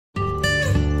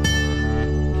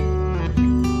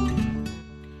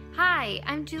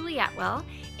I'm Julie Atwell,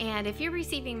 and if you're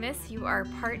receiving this, you are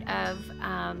part of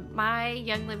my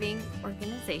Young Living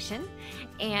organization.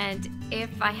 And if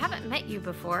I haven't met you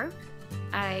before,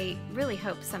 I really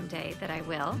hope someday that I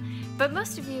will. But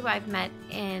most of you I've met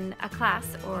in a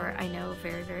class or I know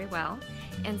very, very well.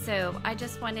 And so I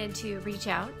just wanted to reach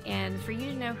out and for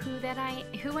you to know who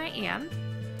I am,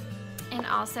 and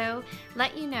also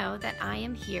let you know that I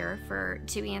am here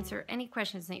to answer any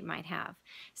questions that you might have.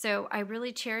 So I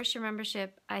really cherish your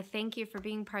membership. I thank you for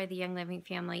being part of the Young Living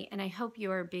family, and I hope you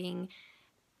are being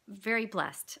very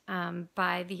blessed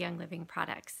by the Young Living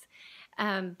products.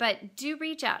 But do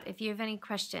reach out if you have any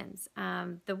questions.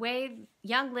 The way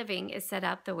Young Living is set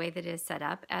up, the way that it is set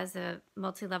up as a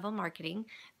multi-level marketing,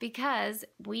 because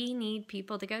we need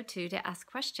people to go to ask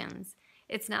questions.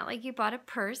 It's not like you bought a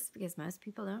purse, because most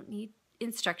people don't need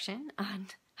instruction on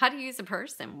how to use a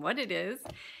purse and what it is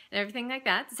and everything like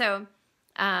that. So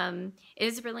it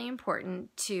is really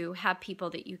important to have people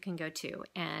that you can go to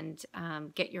and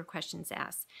get your questions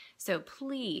asked. So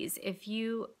please, if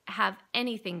you have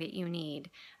anything that you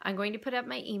need, I'm going to put up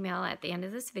my email at the end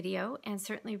of this video, and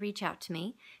certainly reach out to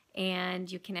me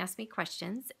and you can ask me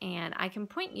questions, and I can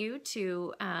point you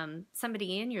to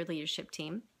somebody in your leadership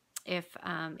team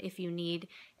if you need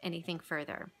anything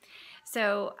further.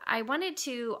 So I wanted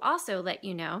to also let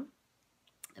you know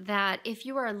that if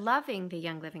you are loving the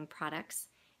Young Living products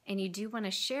and you do want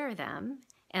to share them,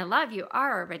 and a lot of you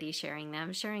are already sharing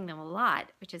them a lot,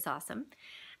 which is awesome,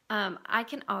 I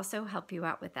can also help you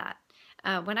out with that.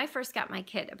 When I first got my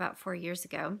kit about 4 years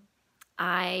ago,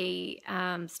 I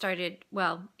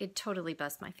it totally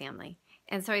buzzed my family.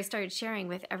 And so I started sharing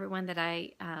with everyone that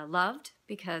I loved,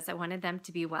 because I wanted them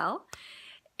to be well.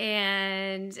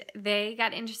 And they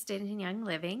got interested in Young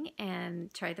Living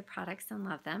and tried the products and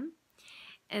loved them.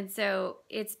 And so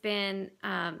it's been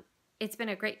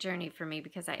a great journey for me,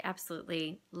 because I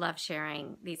absolutely love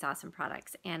sharing these awesome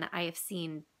products. And I have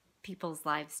seen people's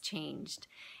lives changed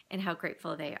and how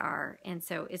grateful they are. And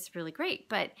so it's really great.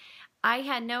 But I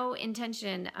had no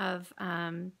intention of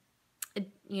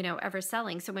ever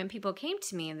selling. So when people came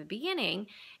to me in the beginning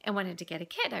and wanted to get a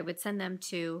kit, I would send them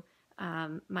to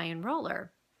my enroller.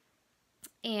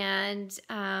 And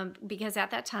because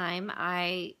at that time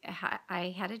I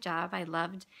had a job, I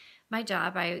loved my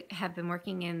job. I have been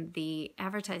working in the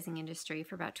advertising industry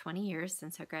for about 20 years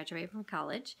since I graduated from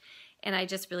college, and I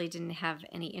just really didn't have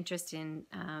any interest in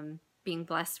being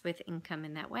blessed with income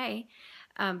in that way.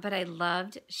 But I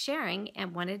loved sharing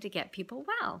and wanted to get people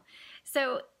well.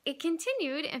 So it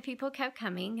continued, and people kept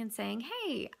coming and saying,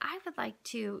 hey, I would like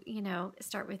to,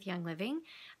 start with Young Living.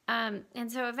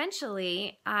 And so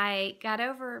eventually I got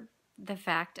over the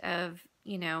fact of,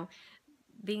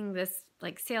 being this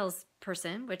like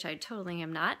salesperson, which I totally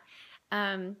am not.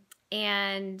 And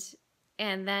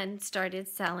then started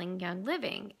selling Young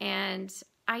Living. And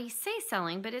I say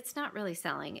selling, but it's not really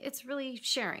selling. It's really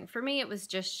sharing. For me, it was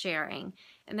just sharing.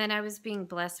 And then I was being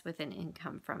blessed with an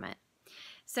income from it.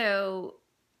 So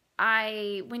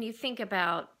when you think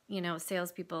about,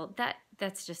 salespeople,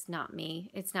 that's just not me.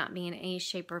 It's not me in any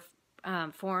shape or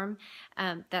form.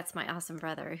 That's my awesome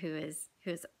brother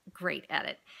who's great at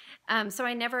it. So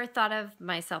I never thought of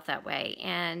myself that way.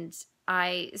 And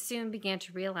I soon began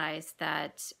to realize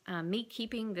that me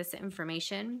keeping this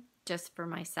information just for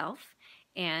myself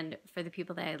and for the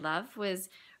people that I love was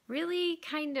really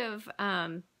kind of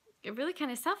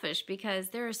selfish, because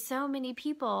there are so many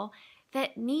people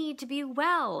that need to be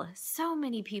well, so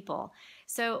many people.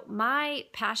 So my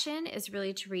passion is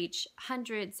really to reach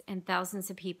hundreds and thousands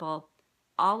of people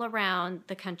all around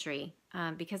the country,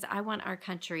 because I want our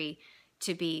country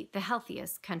to be the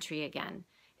healthiest country again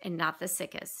and not the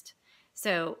sickest.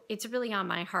 So it's really on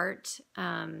my heart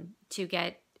to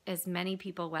get as many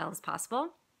people well as possible.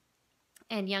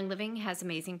 And Young Living has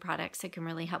amazing products that can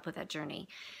really help with that journey.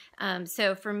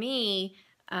 So for me,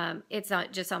 it's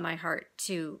not just on my heart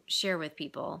to share with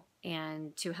people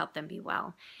and to help them be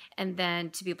well. And then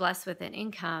to be blessed with an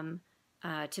income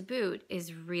to boot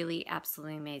is really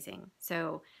absolutely amazing.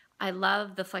 So I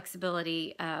love the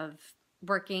flexibility of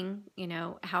working,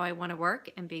 how I want to work,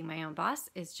 and being my own boss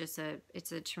is just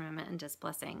it's a tremendous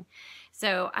blessing.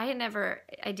 So I didn't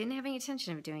have any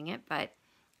intention of doing it, but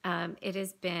it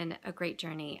has been a great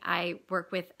journey. I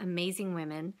work with amazing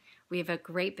women. We have a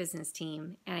great business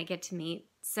team, and I get to meet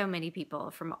so many people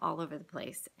from all over the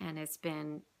place, and it's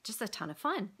been just a ton of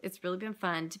fun. It's really been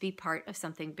fun to be part of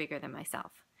something bigger than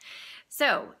myself.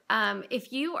 So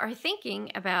if you are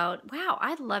thinking about, wow,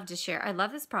 I'd love to share. I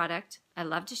love this product. I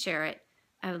love to share it.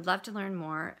 I would love to learn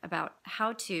more about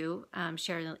how to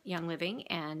share Young Living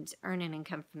and earn an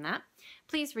income from that.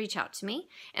 Please reach out to me,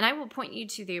 and I will point you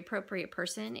to the appropriate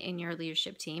person in your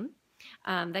leadership team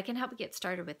that can help you get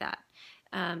started with that.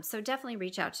 So definitely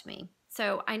reach out to me.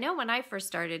 So I know when I first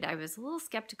started, I was a little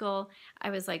skeptical. I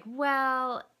was like,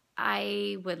 well,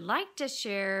 I would like to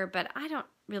share, but I don't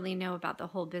really know about the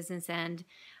whole business end.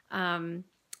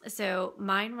 So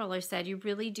Mindroller said you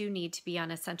really do need to be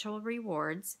on Essential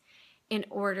Rewards in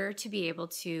order to be able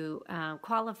to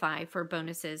qualify for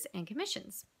bonuses and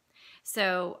commissions.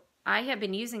 So I have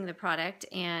been using the product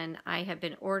and I have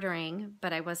been ordering,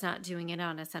 but I was not doing it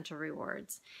on Essential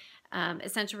Rewards.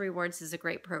 Essential Rewards is a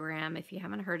great program. If you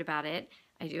haven't heard about it,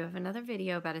 I do have another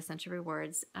video about Essential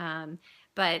Rewards.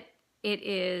 But it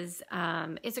is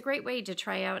it's a great way to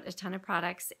try out a ton of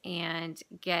products and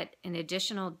get an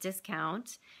additional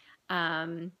discount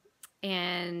and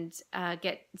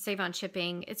save on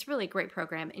shipping. It's really a great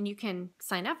program, and you can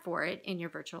sign up for it in your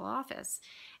virtual office.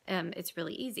 It's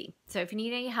really easy. So if you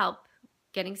need any help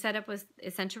getting set up with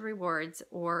Essential Rewards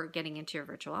or getting into your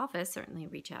virtual office, certainly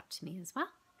reach out to me as well.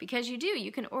 Because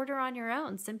you can order on your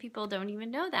own. Some people don't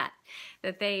even know that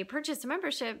they purchased a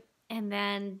membership and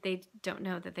then they don't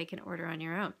know that they can order on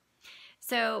your own.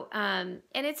 So, and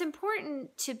it's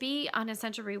important to be on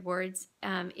Essential Rewards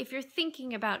if you're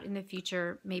thinking about in the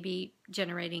future maybe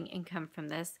generating income from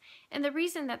this. And the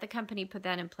reason that the company put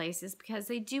that in place is because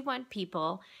they do want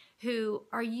people who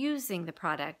are using the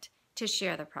product to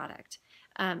share the product.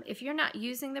 If you're not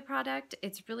using the product,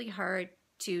 it's really hard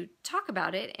to talk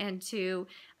about it and to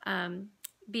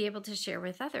be able to share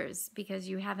with others because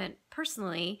you haven't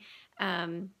personally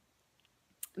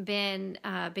been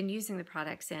using the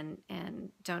products and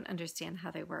don't understand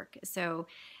how they work. So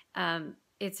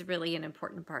it's really an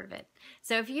important part of it.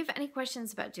 So if you have any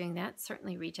questions about doing that,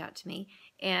 certainly reach out to me.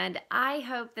 And I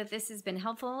hope that this has been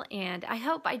helpful, and I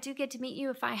hope I do get to meet you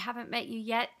if I haven't met you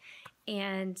yet.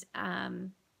 And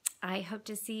I hope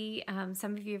to see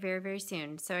some of you very, very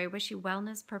soon. So I wish you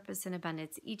wellness, purpose, and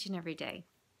abundance each and every day.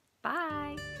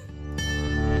 Bye.